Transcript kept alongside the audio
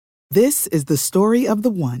This is the story of the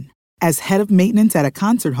one. As head of maintenance at a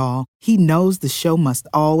concert hall, he knows the show must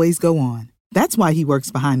always go on. That's why he works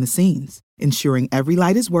behind the scenes, ensuring every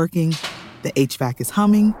light is working, the HVAC is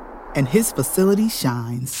humming, and his facility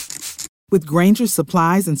shines. With Grainger's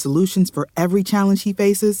supplies and solutions for every challenge he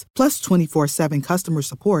faces, plus 24/7 customer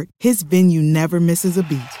support, his venue never misses a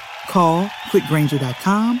beat. Call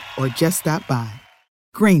quickgrainger.com or just stop by.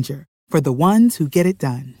 Grainger, for the ones who get it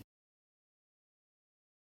done.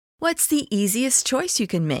 What's the easiest choice you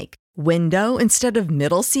can make? Window instead of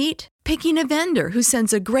middle seat? Picking a vendor who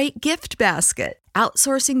sends a great gift basket?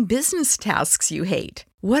 Outsourcing business tasks you hate?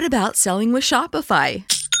 What about selling with Shopify?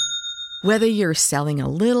 Whether you're selling a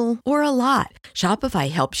little or a lot,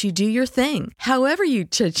 Shopify helps you do your thing, however you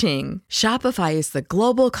cha-ching. Shopify is the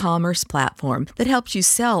global commerce platform that helps you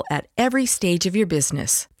sell at every stage of your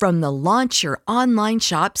business. From the launch your online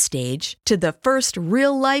shop stage to the first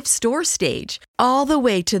real-life store stage, all the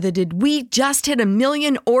way to the did we just hit a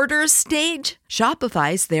million orders stage.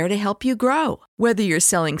 Shopify's there to help you grow. Whether you're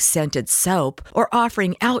selling scented soap or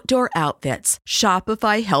offering outdoor outfits,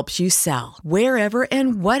 Shopify helps you sell. Wherever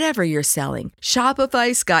and whatever you're selling,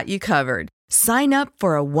 Shopify's got you covered. Sign up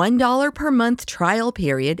for a $1 per month trial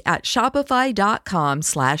period at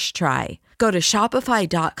shopify.com/try. Go to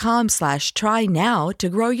shopify.com/try now to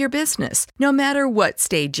grow your business, no matter what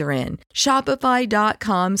stage you're in.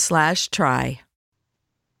 Shopify.com/try.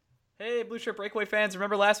 Hey, Blue Shirt Breakaway fans,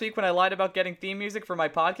 remember last week when I lied about getting theme music for my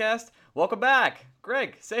podcast? Welcome back.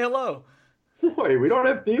 Greg, say hello. Wait, we don't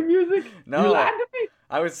have theme music? No. You lied to me?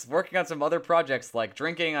 I was working on some other projects like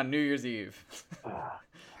drinking on New Year's Eve.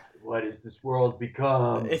 What has this world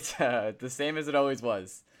become? It's the same as it always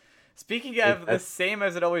was. Speaking of the same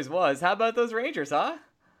as it always was, how about those Rangers, huh?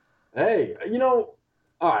 Hey,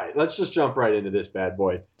 all right, let's just jump right into this bad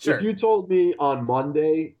boy. Sure. If you told me on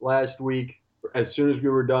Monday last week, as soon as we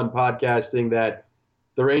were done podcasting, that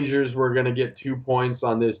the Rangers were going to get 2 points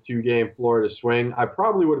on this 2-game Florida swing, I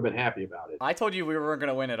probably would have been happy about it. I told you we weren't going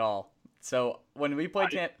to win at all. So when we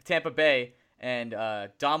played Tampa Bay and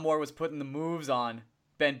Don Moore was putting the moves on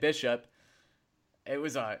Ben Bishop, it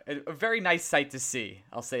was a very nice sight to see.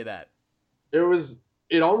 I'll say that.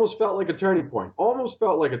 It almost felt like a turning point.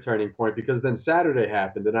 Because then Saturday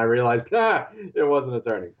happened and I realized, it wasn't a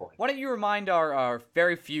turning point. Why don't you remind our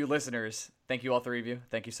very few listeners, thank you all three of you.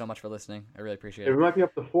 Thank you so much for listening. I really appreciate it. We might be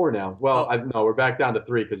up to 4 now. Well, no, we're back down to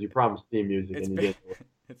 3 because you promised theme music and you didn't.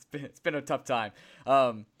 It's been a tough time.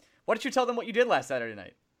 Why don't you tell them what you did last Saturday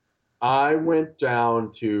night? I went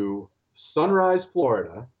down to Sunrise,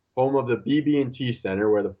 Florida, home of the BB&T Center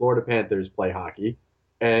where the Florida Panthers play hockey,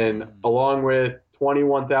 and along with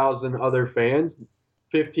 21,000 other fans,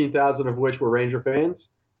 15,000 of which were Ranger fans,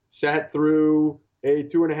 sat through a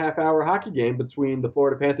 2.5-hour hockey game between the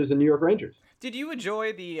Florida Panthers and New York Rangers. Did you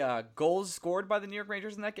enjoy the goals scored by the New York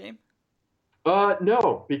Rangers in that game?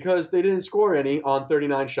 No, because they didn't score any on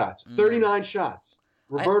 39 shots. 39 shots.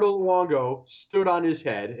 Roberto Luongo stood on his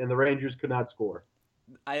head, and the Rangers could not score.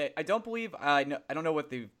 I don't believe I don't know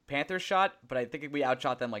what the Panthers shot, but I think we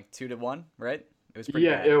outshot them like 2-1, right? It was pretty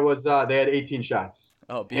bad. It was. They had 18 shots.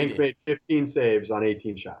 Oh, beauty. Hank made 15 saves on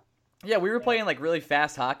 18 shots. Yeah, we were playing like really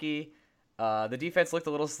fast hockey. The defense looked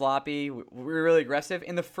a little sloppy. We were really aggressive.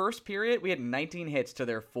 In the first period, we had 19 hits to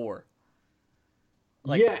their 4.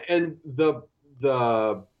 And the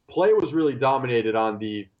play was really dominated on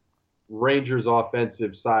the Rangers'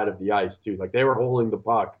 offensive side of the ice too. Like they were holding the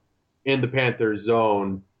puck in the Panthers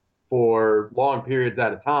zone for long periods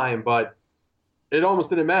at a time, but it almost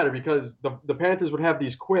didn't matter because the Panthers would have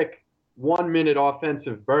these quick 1-minute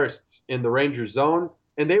offensive bursts in the Rangers zone,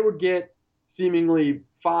 and they would get seemingly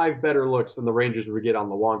 5 better looks than the Rangers would get on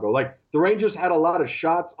Luongo. Like the Rangers had a lot of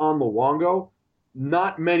shots on Luongo.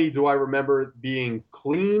 Not many do I remember being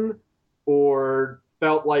clean or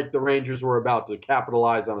felt like the Rangers were about to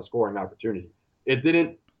capitalize on a scoring opportunity. It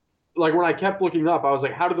didn't, like when I kept looking up, I was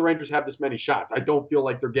like, how do the Rangers have this many shots? I don't feel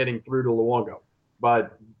like they're getting through to Luongo.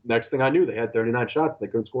 But next thing I knew, they had 39 shots. They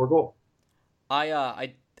couldn't score a goal.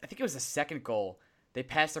 I think it was the second goal. They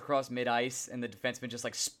passed across mid-ice, and the defenseman just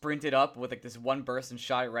like sprinted up with like this one burst and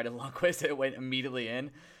shot it right at Lundqvist. It went immediately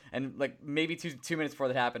in. And like maybe two minutes before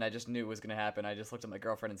that happened, I just knew it was going to happen. I just looked at my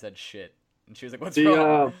girlfriend and said, shit. And she was like, what's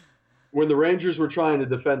wrong? When the Rangers were trying to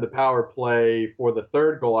defend the power play for the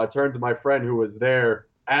third goal, I turned to my friend who was there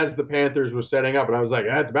as the Panthers were setting up, and I was like,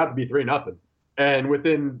 it's about to be 3-0. And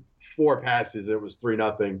within 4 passes, it was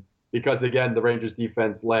 3-0 because, again, the Rangers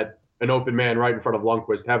defense let an open man right in front of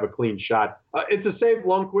Lundqvist have a clean shot. It's a save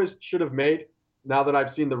Lundqvist should have made now that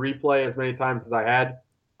I've seen the replay as many times as I had.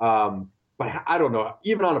 But I don't know.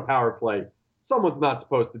 Even on a power play, someone's not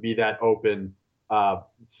supposed to be that open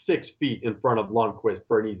 6 feet in front of Lundqvist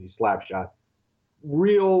for an easy slap shot.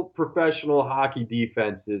 Real professional hockey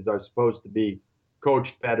defenses are supposed to be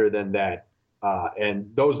coached better than that, and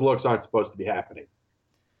those looks aren't supposed to be happening.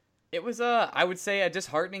 It was I would say, a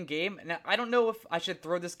disheartening game. Now, I don't know if I should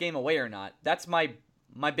throw this game away or not. That's my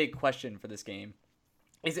big question for this game.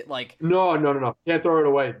 Is it like... No. Can't throw it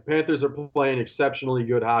away. The Panthers are playing exceptionally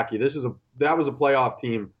good hockey. That was a playoff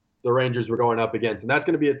team the Rangers were going up against, and that's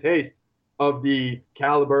going to be a taste of the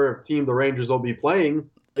caliber of team the Rangers will be playing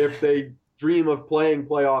if they dream of playing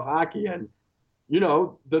playoff hockey. And,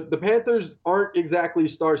 the Panthers aren't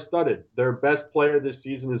exactly star-studded. Their best player this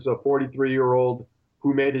season is a 43-year-old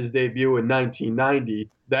who made his debut in 1990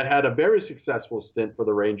 that had a very successful stint for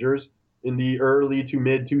the Rangers in the early to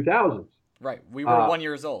mid-2000s. Right. We were 1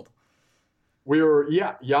 year old. Jaromir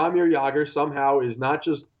Jagr somehow is not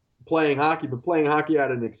just playing hockey, but playing hockey at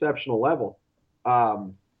an exceptional level.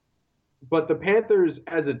 But the Panthers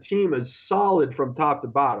as a team is solid from top to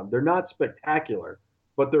bottom. They're not spectacular,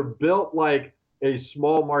 but they're built like a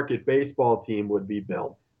small market baseball team would be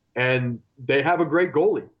built. And they have a great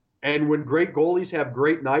goalie. And when great goalies have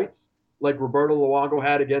great nights, like Roberto Luongo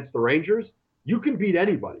had against the Rangers, you can beat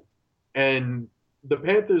anybody. And the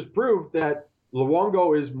Panthers proved that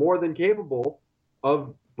Luongo is more than capable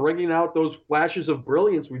of bringing out those flashes of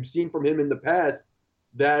brilliance we've seen from him in the past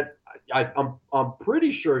that I'm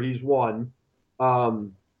pretty sure he's won a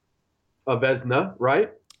Vezina,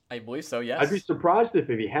 right? I believe so, yes. I'd be surprised if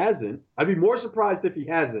he hasn't. I'd be more surprised if he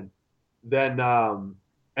hasn't than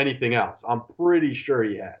anything else. I'm pretty sure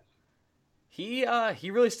he has.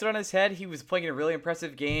 He really stood on his head. He was playing a really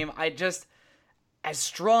impressive game. As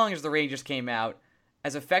strong as the Rangers came out,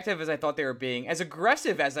 as effective as I thought they were being, as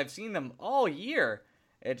aggressive as I've seen them all year,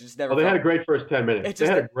 it just never. They had a great first 10 minutes. They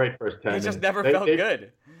had a great first 10 minutes. It just never felt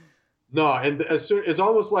good. No, and it's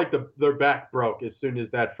almost like their back broke as soon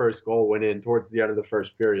as that first goal went in towards the end of the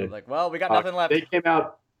first period. Like, well, we got nothing left. They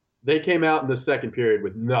came out in the second period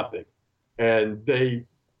with nothing, and they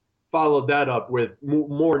followed that up with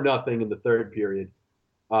more nothing in the third period.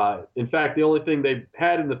 In fact, the only thing they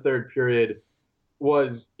had in the third period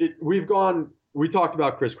was we talked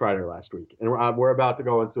about Chris Kreider last week, and we're about to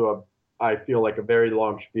go into I feel like a very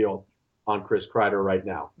long spiel on Chris Kreider right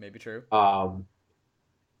now. Maybe true.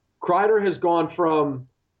 Kreider has gone from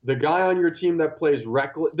the guy on your team that plays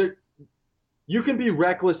reckless. You can be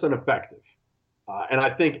reckless and effective. And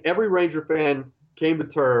I think every Ranger fan came to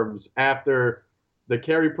terms after the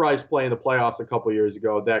Carey Price play in the playoffs a couple years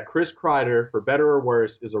ago that Chris Kreider, for better or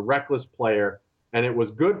worse, is a reckless player. And it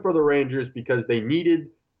was good for the Rangers because they needed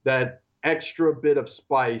that extra bit of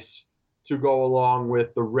spice to go along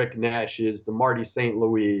with the Rick Nashes, the Marty St.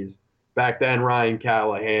 Louis, back then Ryan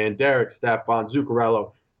Callahan, Derek Stepan,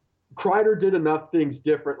 Zuccarello. Kreider did enough things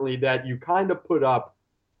differently that you kind of put up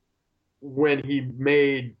when he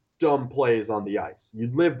made dumb plays on the ice. You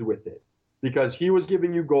lived with it because he was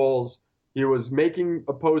giving you goals. He was making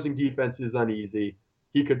opposing defenses uneasy.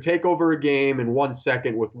 He could take over a game in 1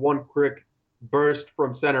 second with one quick burst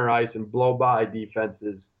from center ice and blow by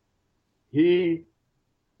defenses. He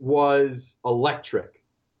was electric.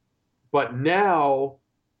 But now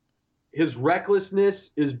his recklessness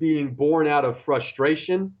is being born out of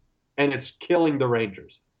frustration, and it's killing the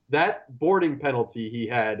Rangers. That boarding penalty he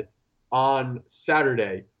had on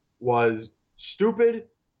Saturday was stupid,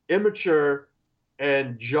 immature,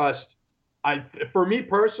 and just, for me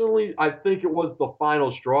personally, I think it was the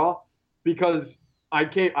final straw because I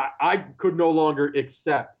could no longer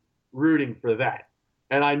accept rooting for that.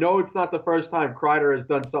 And I know it's not the first time Kreider has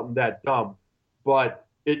done something that dumb, but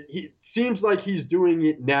it seems like he's doing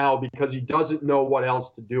it now because he doesn't know what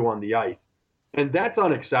else to do on the ice. And that's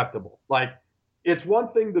unacceptable. Like, it's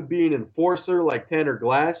one thing to be an enforcer like Tanner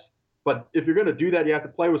Glass, but if you're going to do that, you have to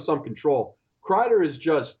play with some control. Kreider is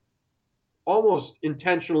just almost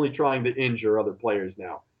intentionally trying to injure other players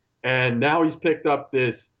now. And now he's picked up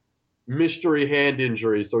this mystery hand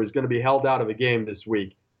injury, so he's going to be held out of a game this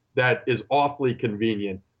week. That is awfully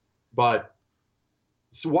convenient. But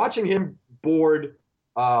so watching him board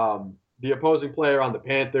the opposing player on the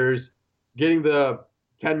Panthers, getting the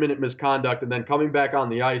 10-minute misconduct, and then coming back on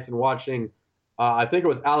the ice and watching, I think it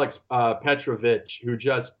was Alex Petrovic, who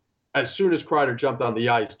just, as soon as Kreider jumped on the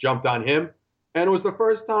ice, jumped on him. And it was the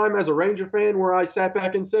first time as a Ranger fan where I sat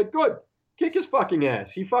back and said, good, kick his fucking ass.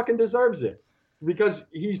 He fucking deserves it. Because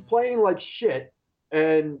he's playing like shit,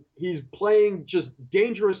 and he's playing just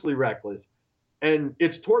dangerously reckless. And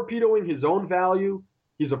it's torpedoing his own value.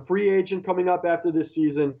 He's a free agent coming up after this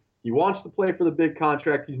season. He wants to play for the big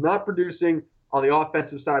contract. He's not producing on the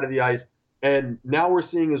offensive side of the ice. And now we're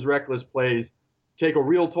seeing his reckless plays take a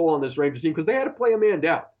real toll on this Rangers team because they had to play a man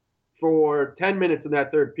down for 10 minutes in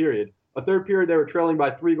that third period. A third period they were trailing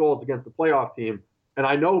by 3 goals against the playoff team. And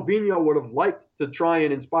I know Vigneault would have liked to try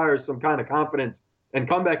and inspire some kind of confidence and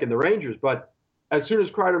comeback in the Rangers, but as soon as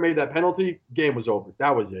Kreider made that penalty, game was over.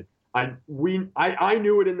 That was it. I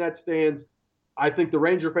knew it in that stands. I think the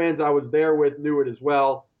Ranger fans I was there with knew it as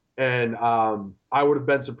well, and I would have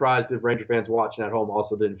been surprised if Ranger fans watching at home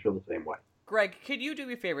also didn't feel the same way. Greg, could you do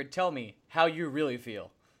me a favor? Tell me how you really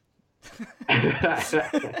feel. That's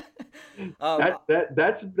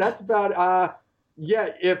about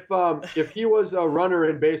if he was a runner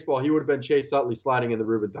in baseball, he would have been Chase Utley sliding in the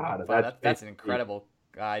Ruben Tejada. Wow, that's an incredible.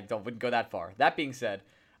 I wouldn't go that far. That being said,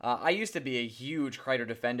 I used to be a huge Kreider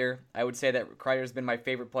defender. I would say that Kreider's been my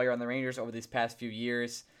favorite player on the Rangers over these past few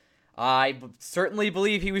years. I certainly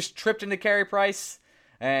believe he was tripped into Carey Price,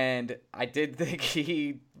 and I did think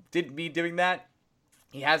he did me doing that.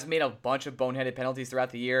 He has made a bunch of boneheaded penalties throughout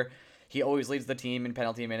the year. He always leads the team in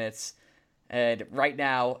penalty minutes. And right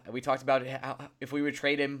now, we talked about if we would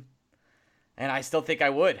trade him, and I still think I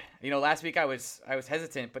would. Last week I was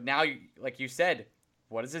hesitant, but now, like you said,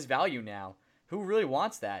 what is his value now? Who really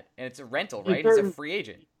wants that? And it's a rental, right? He's a free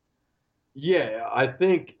agent. Yeah, I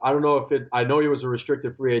don't know I know he was a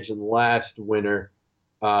restricted free agent last winter.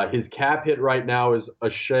 His cap hit right now is a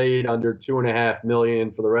shade under $2.5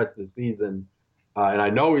 million for the rest of the season. And I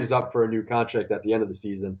know he's up for a new contract at the end of the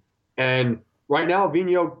season. And right now,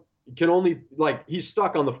 Vigneault can only, he's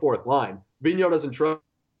stuck on the fourth line. Vigneault doesn't trust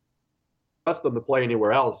them to play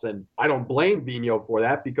anywhere else. And I don't blame Vigneault for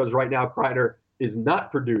that because right now Kreider is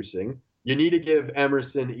not producing. You need to give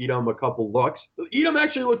Emerson Edom a couple looks. Edom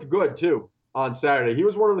actually looked good, too, on Saturday. He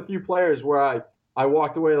was one of the few players where I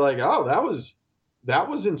walked away like, oh, that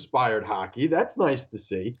was inspired hockey. That's nice to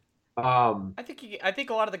see. I think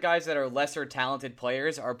a lot of the guys that are lesser talented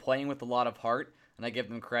players are playing with a lot of heart, and I give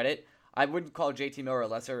them credit. I wouldn't call JT Miller a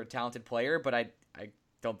lesser talented player, but I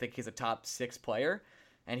don't think he's a top 6 player.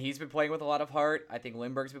 And he's been playing with a lot of heart. I think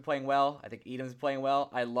Lindbergh's been playing well. I think Edom's playing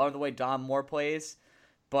well. I love the way Dom Moore plays,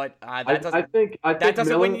 but that doesn't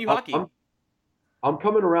Miller, win you hockey. I'm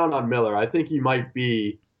coming around on Miller. I think he might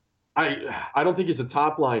be. I don't think he's a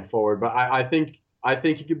top line forward, but I think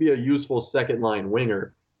he could be a useful second line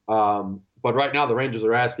winger. But right now the Rangers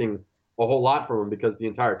are asking a whole lot from him because the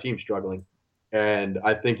entire team's struggling. And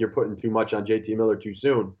I think you're putting too much on JT Miller too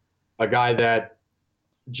soon. A guy that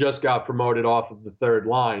just got promoted off of the third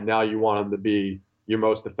line. Now you want him to be your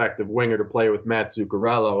most effective winger to play with Matt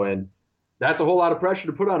Zuccarello. And that's a whole lot of pressure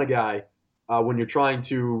to put on a guy when you're trying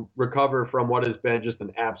to recover from what has been just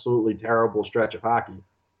an absolutely terrible stretch of hockey.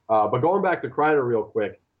 But going back to Kreider real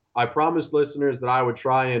quick, I promised listeners that I would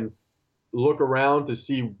try and look around to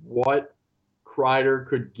see what Kreider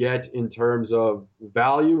could get in terms of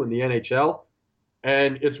value in the NHL.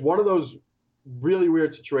 And it's one of those really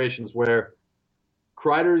weird situations where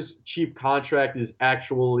Kreider's cheap contract is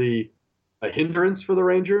actually a hindrance for the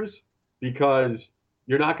Rangers because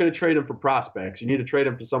you're not going to trade him for prospects. You need to trade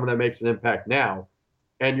him for someone that makes an impact now.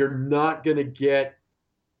 And you're not going to get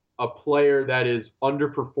a player that is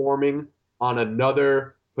underperforming on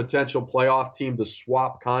another potential playoff team to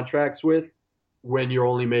swap contracts with when you're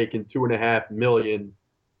only making $2.5 million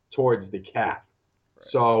towards the cap. Right.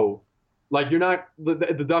 So, you're not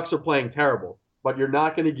the Ducks are playing terrible, but you're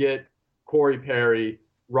not going to get Corey Perry,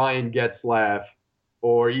 Ryan Getzlaf,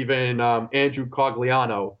 or even Andrew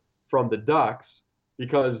Cogliano from the Ducks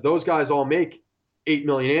because those guys all make $8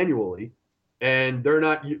 million annually, and they're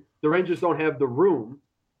not. The Rangers don't have the room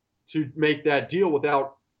to make that deal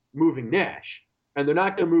without moving Nash, and they're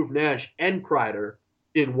not going to move Nash and Kreider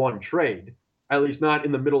in one trade, at least not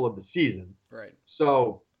in the middle of the season. Right.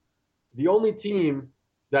 So the only team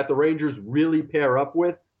that the Rangers really pair up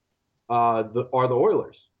with are the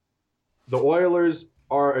Oilers. The Oilers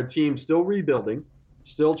are a team still rebuilding,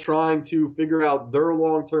 still trying to figure out their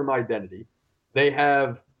long-term identity. They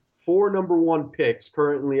have 4 number 1 picks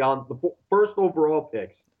currently on the first overall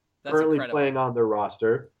picks. That's currently incredible. Playing on their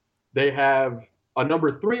roster. They have a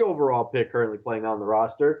number 3 overall pick currently playing on the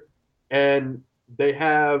roster, and they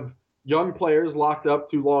have young players locked up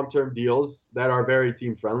to long-term deals that are very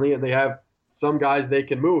team-friendly, and they have some guys they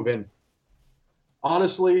can move. And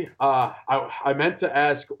honestly, I meant to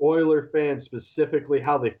ask Oiler fans specifically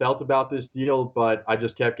how they felt about this deal, but I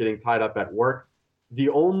just kept getting tied up at work. The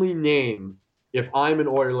only name, if I'm an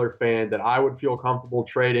Oiler fan, that I would feel comfortable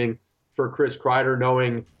trading for Chris Kreider,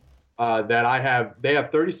 knowing that they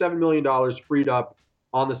have $37 million freed up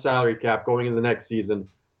on the salary cap going into the next season.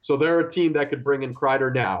 So they're a team that could bring in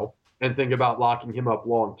Kreider now and think about locking him up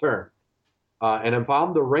long term. And if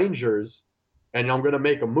I'm the Rangers and I'm going to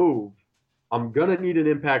make a move, I'm going to need an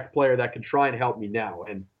impact player that can try and help me now.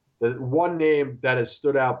 And the one name that has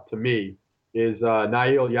stood out to me is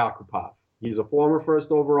Nail Yakupov. He's a former first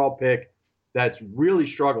overall pick that's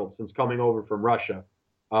really struggled since coming over from Russia.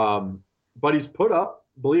 But he's put up,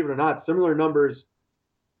 believe it or not, similar numbers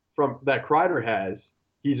from that Kreider has.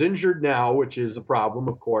 He's injured now, which is a problem,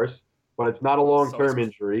 of course, but it's not a long-term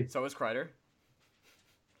injury. So is Kreider.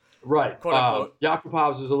 Right.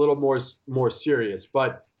 Yakupov's is a little more serious.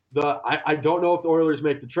 But I don't know if the Oilers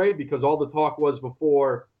make the trade, because all the talk was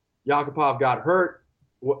before Yakupov got hurt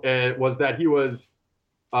was that he was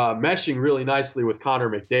meshing really nicely with Connor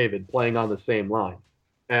McDavid, playing on the same line.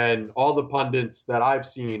 And all the pundits that I've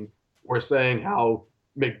seen were saying how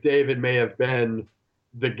McDavid may have been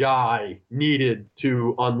the guy needed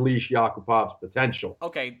to unleash Yakupov's potential.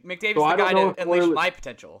 Okay, McDavid's the guy to unleash my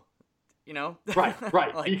potential. You know? Right.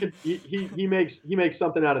 Like, he makes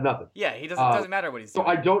something out of nothing. Yeah, he doesn't matter what he's doing. So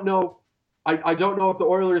I don't know if the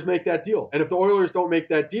Oilers make that deal. And if the Oilers don't make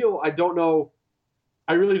that deal,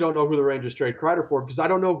 I really don't know who the Rangers trade Kreider for, because I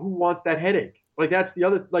don't know who wants that headache. Like, that's the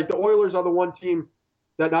other, like, the Oilers are the one team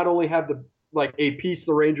that not only have a piece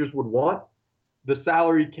the Rangers would want, the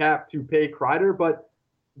salary cap to pay Kreider, but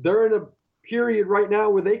they're in a period right now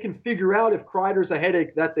where they can figure out if Kreider's a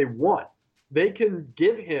headache that they want. They can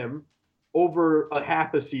give him over a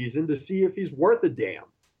half a season to see if he's worth a damn.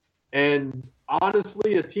 And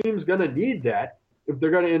honestly, a team's going to need that if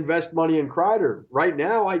they're going to invest money in Kreider. Right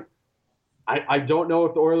now, I don't know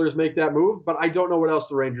if the Oilers make that move, but I don't know what else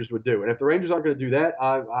the Rangers would do. And if the Rangers aren't going to do that,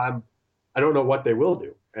 I don't know what they will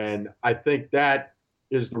do. And I think that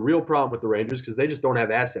is the real problem with the Rangers, because they just don't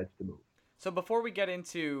have assets to move. So before we get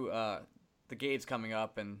into the games coming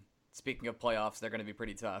up, and speaking of playoffs, they're going to be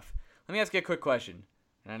pretty tough. Let me ask you a quick question.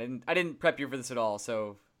 And I didn't prep you for this at all,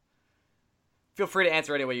 so feel free to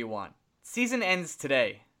answer any way you want. Season ends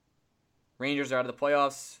today. Rangers are out of the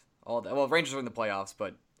playoffs. Rangers are in the playoffs,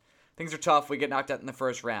 but things are tough. We get knocked out in the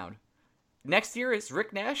first round. Next year, is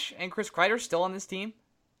Rick Nash and Chris Kreider still on this team?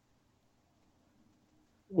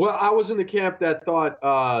 Well, I was in the camp that thought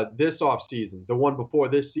this offseason, the one before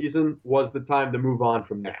this season, was the time to move on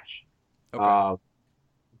from Nash. Okay.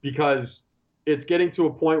 Because it's getting to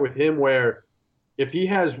a point with him where if he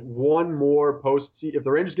has one more if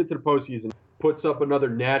the Rangers get to the postseason, puts up another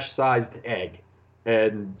Nash-sized egg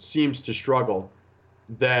and seems to struggle,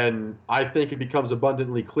 then I think it becomes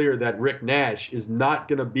abundantly clear that Rick Nash is not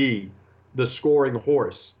going to be the scoring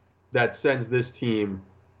horse that sends this team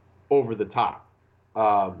over the top.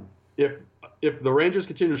 If the Rangers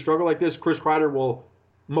continue to struggle like this, Chris Kreider will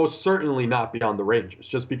most certainly not be on the Rangers,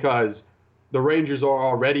 just because the Rangers are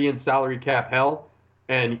already in salary cap hell,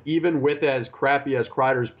 and even with as crappy as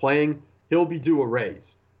Kreider's playing, he'll be due a raise.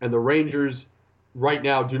 And the Rangers right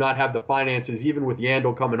now do not have the finances, even with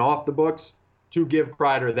Yandel coming off the books, to give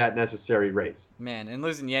Kreider that necessary raise. Man, and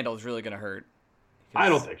losing Yandel is really going to hurt. I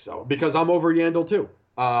don't think so, because I'm over Yandel too.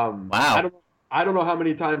 Wow. I don't know how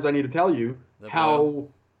many times I need to tell you how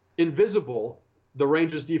invisible the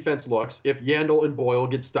Rangers defense looks if Yandel and Boyle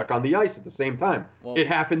get stuck on the ice at the same time. Well, it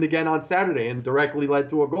happened again on Saturday and directly led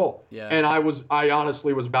to a goal. Yeah. And I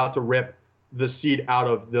honestly was about to rip the seat out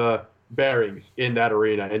of the bearings in that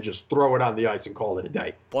arena and just throw it on the ice and call it a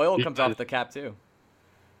day. Boyle comes off the cap too.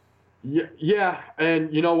 Yeah,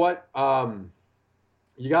 and you know what?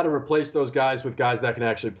 You got to replace those guys with guys that can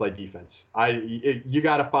actually play defense. You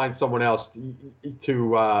got to find someone else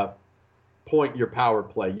to point your power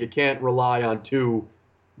play. You can't rely on two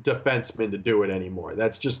defensemen to do it anymore.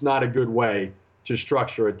 That's just not a good way to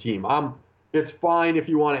structure a team. It's fine if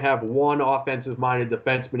you want to have one offensive-minded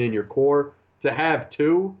defenseman in your core. To have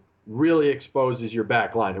two really exposes your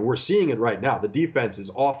back line, and we're seeing it right now. The defense is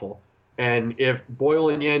awful, and if Boyle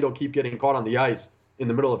and Yandel keep getting caught on the ice in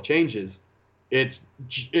the middle of changes, it's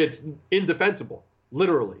indefensible,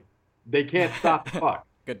 literally. They can't stop the puck.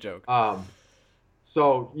 Good joke.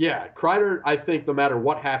 So, yeah, Kreider, I think no matter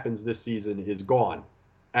what happens this season, is gone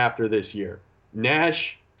after this year.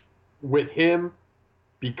 Nash, with him,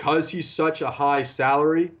 because he's such a high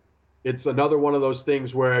salary, it's another one of those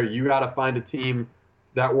things where you got to find a team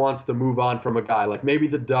that wants to move on from a guy. Like maybe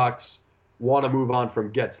the Ducks want to move on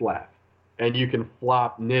from Getzlaf, and you can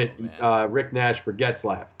flop Rick Nash for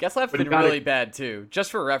Getzlaf. Getzlaf's been really bad, too.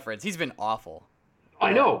 Just for reference, he's been awful.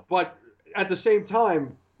 I know, but at the same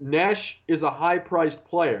time, Nash is a high-priced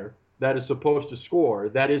player that is supposed to score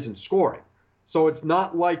that isn't scoring. So it's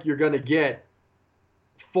not like you're going to get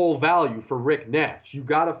full value for Rick Nash. You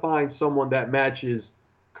got to find someone that matches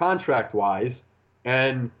contract-wise,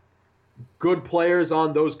 and good players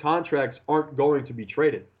on those contracts aren't going to be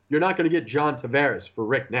traded. You're not going to get John Tavares for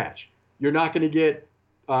Rick Nash. You're not going to get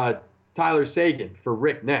Tyler Seguin for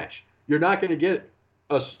Rick Nash. You're not going to get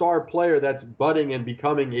a star player that's budding and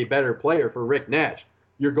becoming a better player for Rick Nash.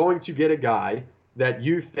 You're going to get a guy that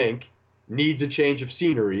you think needs a change of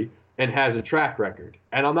scenery and has a track record.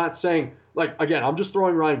 And I'm not saying, like, again, I'm just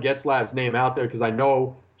throwing Ryan Getzlaf's name out there because I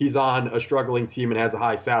know he's on a struggling team and has a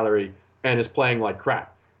high salary and is playing like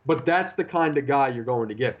crap. But that's the kind of guy you're going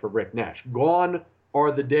to get for Rick Nash. Gone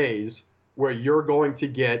are the days where you're going to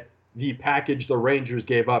get the package the Rangers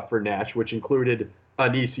gave up for Nash, which included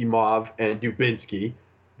Anisimov and Dubinsky.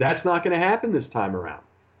 That's not going to happen this time around.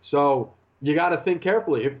 So you got to think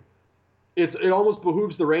carefully. It almost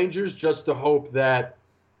behooves the Rangers just to hope that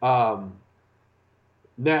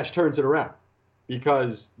Nash turns it around,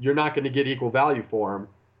 because you're not going to get equal value for him,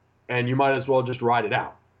 and you might as well just ride it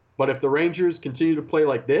out. But if the Rangers continue to play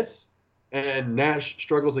like this and Nash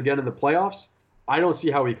struggles again in the playoffs, I don't see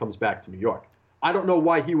how he comes back to New York. I don't know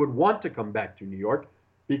why he would want to come back to New York,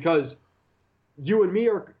 because you and me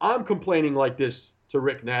I'm complaining like this to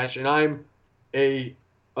Rick Nash, and I'm a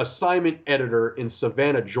assignment editor in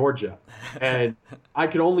Savannah, Georgia. And I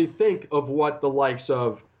can only think of what the likes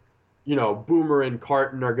of, Boomer and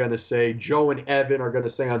Carton are going to say, Joe and Evan are going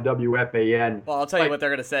to say on WFAN. Well, I'll tell you what they're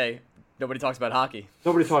going to say. Nobody talks about hockey.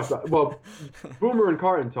 Nobody talks about, Boomer and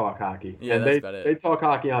Carton talk hockey. Yeah, and that's about it. They talk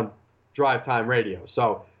hockey on Drive Time Radio.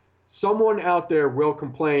 So someone out there will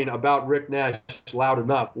complain about Rick Nash loud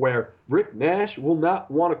enough where Rick Nash will not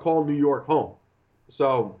want to call New York home.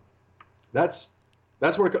 So that's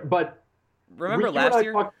where but remember last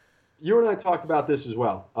year? You and I talked about this as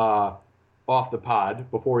well off the pod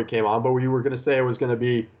before we came on, but we were going to say it was going to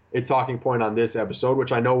be a talking point on this episode,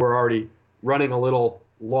 which I know we're already running a little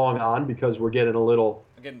long on because we're getting a little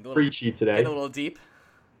preachy today. Getting a little deep.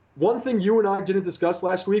 One thing you and I didn't discuss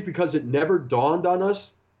last week, because it never dawned on us,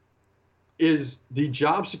 is the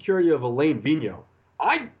job security of Alain Vigneault.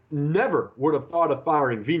 I never would have thought of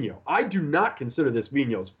firing Vigneault. I do not consider this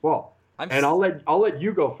Vigneault's fault. I'll let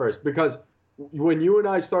you go first, because when you and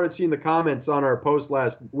I started seeing the comments on our post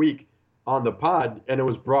last week on the pod and it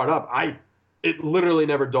was brought up, it literally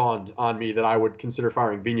never dawned on me that I would consider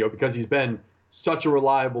firing Vigneault, because he's been such a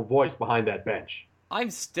reliable voice behind that bench. I'm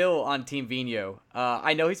still on Team Vigneault.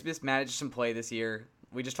 I know he's mismanaged some play this year.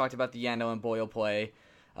 We just talked about the Yandel and Boyle play.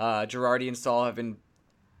 Girardi and Stahl have been...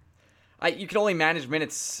 you can only manage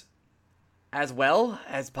minutes as well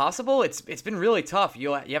as possible. It's been really tough.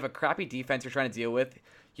 You have a crappy defense you're trying to deal with.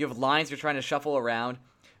 You have lines you're trying to shuffle around.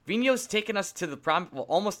 Vigneault's taken us to the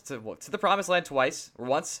almost to the promised land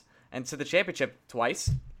once, and to the championship twice.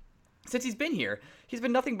 Since he's been here, he's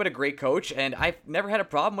been nothing but a great coach, and I've never had a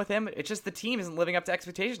problem with him. It's just the team isn't living up to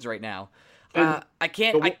expectations right now. I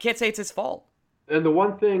can't say it's his fault. And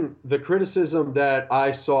the criticism that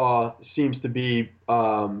I saw seems to be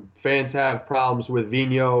fans have problems with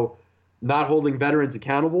Vigneault not holding veterans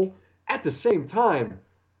accountable. At the same time,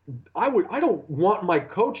 I don't want my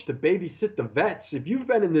coach to babysit the vets. If you've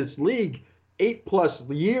been in this league 8+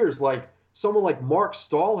 years, like someone like Mark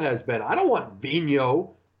Stahl has been, I don't want Vigneault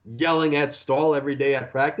yelling at Stahl every day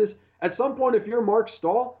at practice. At some point, if you're Mark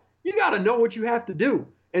Stahl, you got to know what you have to do.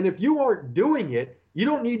 And if you aren't doing it, you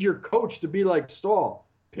don't need your coach to be like Stahl.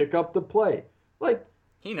 Pick up the play. Like,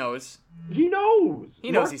 he knows. He knows.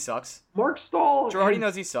 He knows he sucks. Mark Stahl. Girardi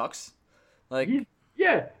knows he sucks.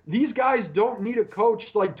 These guys don't need a coach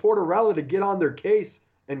like Tortorella to get on their case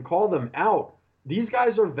and call them out. These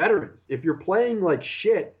guys are veterans. If you're playing like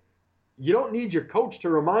shit, you don't need your coach to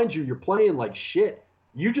remind you you're playing like shit.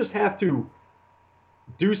 You just have to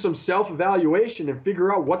do some self-evaluation and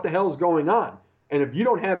figure out what the hell is going on. And if you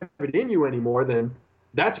don't have it in you anymore, then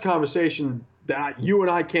that's a conversation that you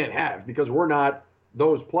and I can't have, because we're not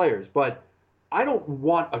those players. But I don't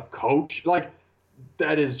want a coach like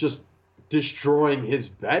that is just destroying his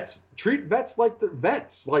vets. Treat vets like the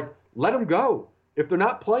vets. Like, let them go. If they're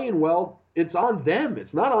not playing well, it's on them.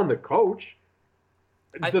 It's not on the coach.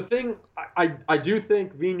 I do think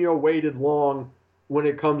Vigneault waited long when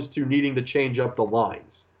it comes to needing to change up the lines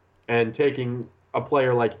and taking a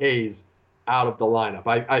player like Hayes out of the lineup.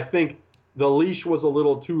 I think the leash was a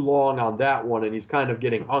little too long on that one, and he's kind of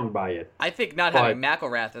getting hung by it. I think not having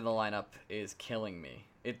McElrath in the lineup is killing me.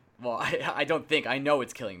 I don't think. I know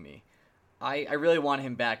it's killing me. I really want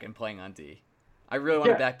him back and playing on D. I really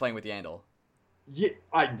want him back playing with Yandel. Yeah,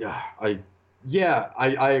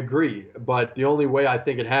 I agree. But the only way I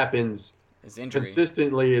think it happens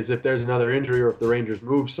consistently is if there's another injury or if the Rangers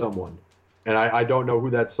move someone. And I don't know who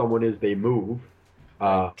that someone is they move.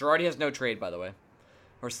 Girardi has no trade, by the way.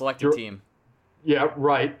 Or selected team. Yeah,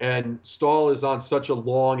 right. And Stahl is on such a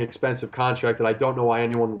long, expensive contract that I don't know why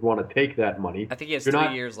anyone would want to take that money. I think he has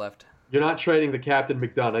 3 years left. You're not trading the Captain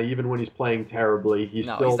McDonough, even when he's playing terribly. He's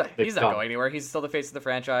still he's not going anywhere. He's still the face of the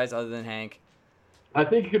franchise, other than Hank. I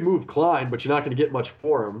think you could move Klein, but you're not going to get much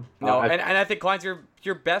for him. No, and I think Klein's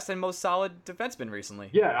your best and most solid defenseman recently.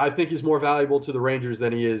 Yeah, I think he's more valuable to the Rangers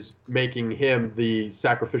than he is making him the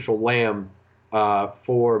sacrificial lamb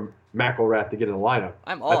for McElrath to get in the lineup.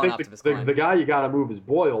 I'm all on Optimus Klein. The guy you got to move is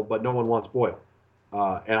Boyle, but no one wants Boyle.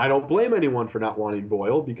 And I don't blame anyone for not wanting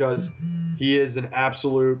Boyle because he is an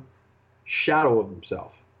absolute shadow of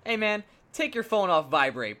himself. Hey, man, take your phone off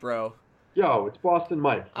vibrate, bro. Yo, it's Boston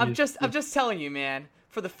Mike. I'm just telling you, man.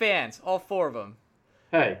 For the fans, all 4 of them.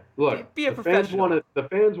 Hey, look. Be a professional. The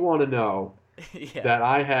fans want to know that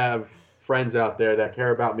I have friends out there that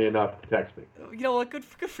care about me enough to text me. You know what? Good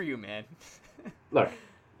for you, man. Look,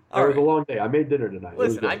 it was a long day. I made dinner tonight.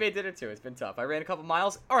 Listen, I made dinner too. It's been tough. I ran a couple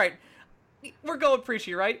miles. All right, we're going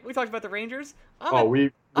preachy, right? We talked about the Rangers.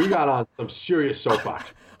 We got on some serious soapbox.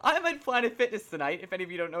 I'm at Planet Fitness tonight. If any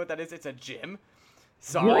of you don't know what that is, it's a gym.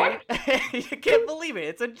 Sorry. You can't believe it.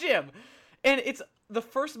 It's a gym. And it's the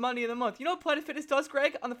first Monday of the month. You know what Planet Fitness does,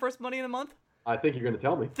 Greg, on the first Monday of the month? I think you're going to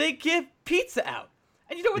tell me. They give pizza out.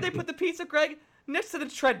 And you know where they put the pizza, Greg? Next to the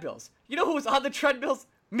treadmills. You know who was on the treadmills?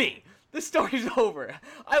 Me. This story's over.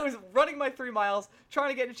 I was running my 3 miles, trying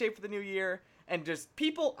to get in shape for the new year, and just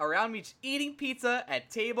people around me just eating pizza at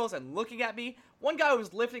tables and looking at me. One guy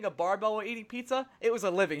was lifting a barbell while eating pizza. It was a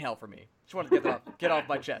living hell for me. Just wanted to get off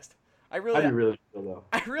my chest. How do you really feel, though?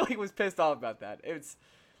 I really was pissed off about that. It's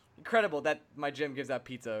incredible that my gym gives out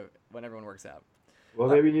pizza when everyone works out. Well,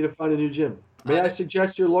 maybe you need to find a new gym. May I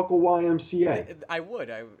suggest your local YMCA? I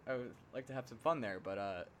would. I would like to have some fun there,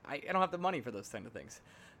 but I don't have the money for those kind of things.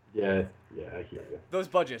 Yeah, I hear you. Those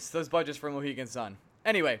budgets for Mohegan Sun.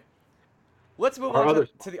 Anyway, let's move on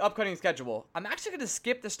to the upcoming schedule. I'm actually going to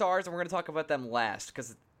skip the Stars, and we're going to talk about them last,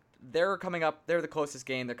 because they're coming up. They're the closest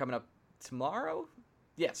game. They're coming up tomorrow?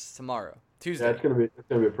 Yes, tomorrow. Tuesday. That's going to be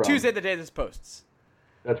a problem. Tuesday, the day this posts.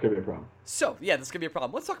 That's going to be a problem. So, yeah, this is going to be a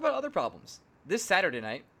problem. Let's talk about other problems. This Saturday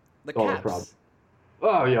night, the Caps. Problem.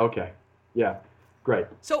 Oh, yeah, okay. Yeah, great.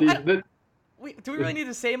 So, do we really need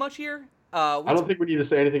to say much here? I don't think we need to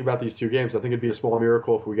say anything about these 2 games. I think it'd be a small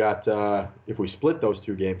miracle if we split those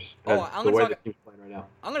 2 games. The way the team's playing right now.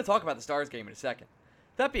 I'm going to talk about the Stars game in a second.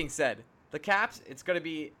 That being said, the Caps, it's going to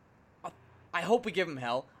be. I hope we give them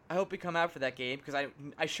hell. I hope we come out for that game because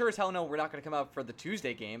I sure as hell know we're not going to come out for the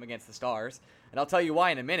Tuesday game against the Stars, and I'll tell you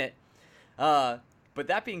why in a minute. But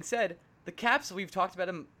that being said, the Caps, we've talked about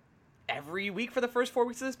them every week for the first 4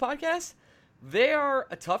 weeks of this podcast. They are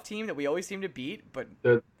a tough team that we always seem to beat, but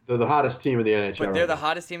they're the hottest team in the NHL. But they're the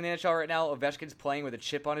hottest team in the NHL right now. Ovechkin's playing with a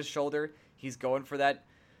chip on his shoulder. He's going for that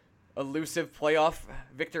elusive playoff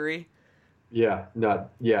victory. Yeah,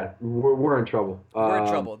 we're in trouble. We're in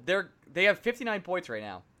trouble. They have 59 points right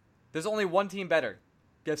now. There's only one team better.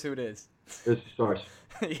 Guess who it is? It's the Stars.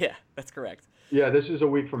 Yeah, that's correct. Yeah, this is a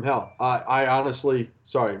week from hell. I honestly,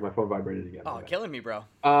 sorry, my phone vibrated again. Oh, killing me, bro.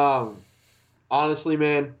 Honestly,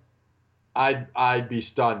 man, I'd be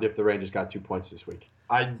stunned if the Rangers got 2 points this week.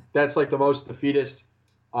 That's like the most defeatist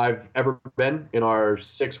I've ever been in our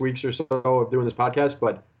 6 weeks or so of doing this podcast.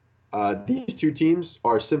 But these 2 teams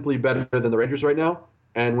are simply better than the Rangers right now.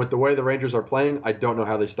 And with the way the Rangers are playing, I don't know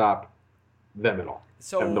how they stop them at all.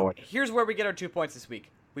 So here's where we get our 2 points this week.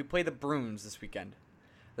 We play the Bruins this weekend.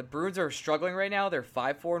 The Bruins are struggling right now. They're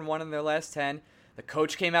 5-4-1 in their last 10. The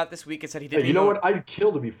coach came out this week and said he didn't. Hey, you know what? I'd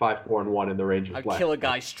kill to be 5-4-1 in the Rangers. I'd kill a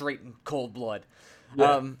guy straight in cold blood.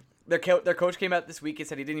 Yeah. Their coach came out this week and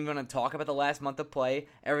said he didn't even want to talk about the last month of play.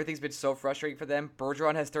 Everything's been so frustrating for them.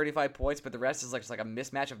 Bergeron has 35 points, but the rest is just like a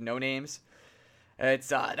mismatch of no names. It's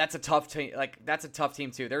that's a tough team. That's a tough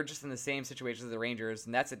team too. They're just in the same situation as the Rangers,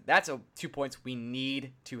 and that's 2 points we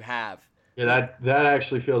need to have. Yeah, that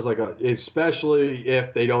actually feels like especially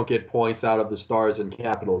if they don't get points out of the Stars and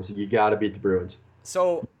Capitals, you got to beat the Bruins.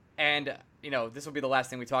 So, and this will be the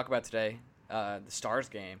last thing we talk about today, the Stars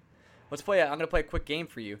game. Let's play. I'm going to play a quick game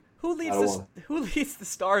for you. Who leads the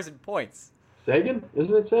Stars in points? Sagan?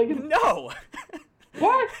 Isn't it Sagan? No.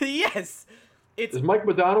 What? Yes. Is Mike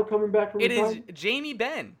Modano coming back from retirement? It is Jamie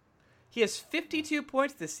Benn. He has 52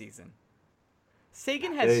 points this season.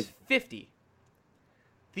 Sagan has 50.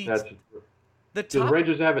 The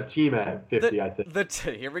Rangers have a team at 50, I think.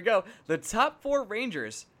 Here we go. The top 4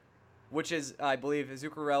 Rangers, which is, I believe,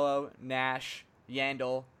 Zuccarello, Nash,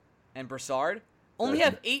 Yandel, and Brassard, only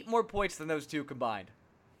have 8 more points than those 2 combined.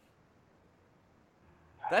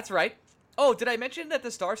 That's right. Oh, did I mention that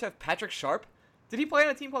the Stars have Patrick Sharp? Did he play on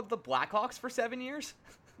a team called the Blackhawks for 7 years?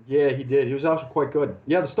 Yeah, he did. He was also quite good.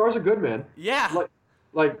 Yeah, the Stars are good, man. Yeah.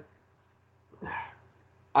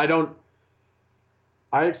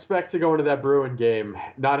 I expect to go into that Bruin game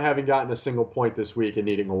not having gotten a single point this week and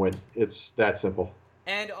needing a win. It's that simple.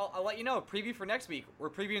 And I'll let you know, preview for next week. We're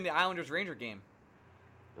previewing the Islanders-Ranger game.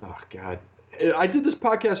 Oh, God. I did this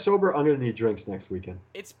podcast sober. I'm going to need drinks next weekend.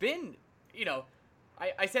 It's been,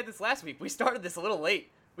 I said this last week. We started this a little late.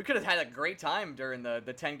 We could have had a great time during the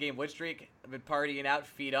 10-game win streak. I've been partying out,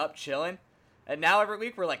 feet up, chilling. And now every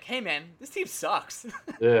week we're like, hey, man, this team sucks.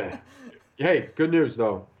 Yeah. Hey, good news,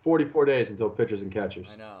 though. 44 days until pitchers and catchers.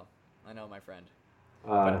 I know, my friend.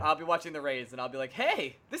 But I'll be watching the Rays, and I'll be like,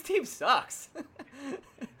 hey, this team sucks.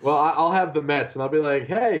 Well, I'll have the Mets, and I'll be like,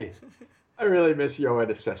 hey, I really miss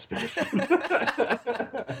Yoenis Cespedes.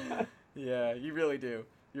 Yeah, you really do.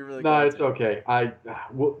 You're really No, it's okay.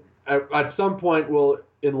 At some point, we'll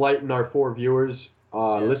enlighten our 4 viewers,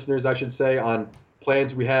 listeners, I should say, on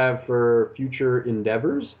plans we have for future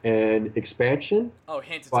endeavors and expansion. Oh,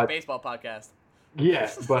 hints, it's a baseball podcast.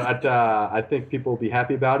 Yeah, but I think people will be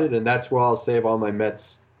happy about it, and that's where I'll save all my Mets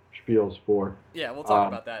spiels for. Yeah, we'll talk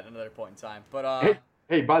about that at another point in time. But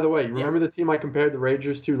hey, by the way, you remember the team I compared the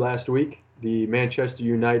Rangers to last week? The Manchester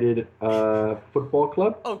United Football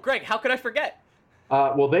Club? Oh, Greg, how could I forget?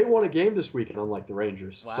 Well, they won a game this weekend, unlike the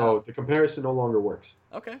Rangers. Wow. So the comparison no longer works.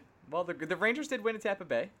 Okay. Well, the Rangers did win in Tampa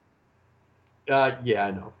Bay. Yeah,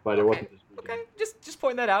 I know, but it wasn't this weekend. Okay, just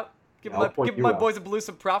pointing that out. Give my boys in blue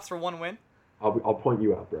some props for one win. I'll point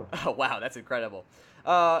you out, bro. Oh, wow, that's incredible.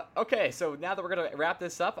 Okay, so now that we're going to wrap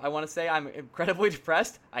this up, I want to say I'm incredibly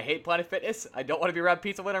depressed. I hate Planet Fitness. I don't want to be around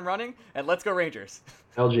pizza when I'm running. And let's go Rangers.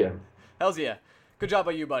 LGM. Hells yeah. Good job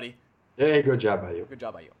by you, buddy. Hey, good job by you. Good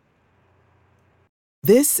job by you.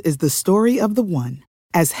 This is the story of the one.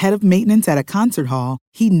 As head of maintenance at a concert hall,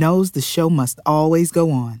 he knows the show must always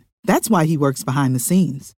go on. That's why he works behind the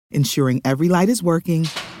scenes, ensuring every light is working,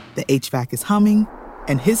 the HVAC is humming,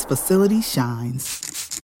 and his facility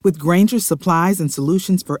shines. With Grainger's supplies and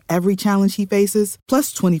solutions for every challenge he faces,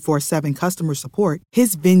 plus 24/7 customer support,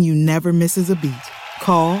 his venue never misses a beat.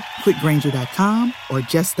 Call quickgrainger.com or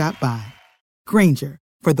just stop by. Grainger,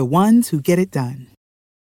 for the ones who get it done.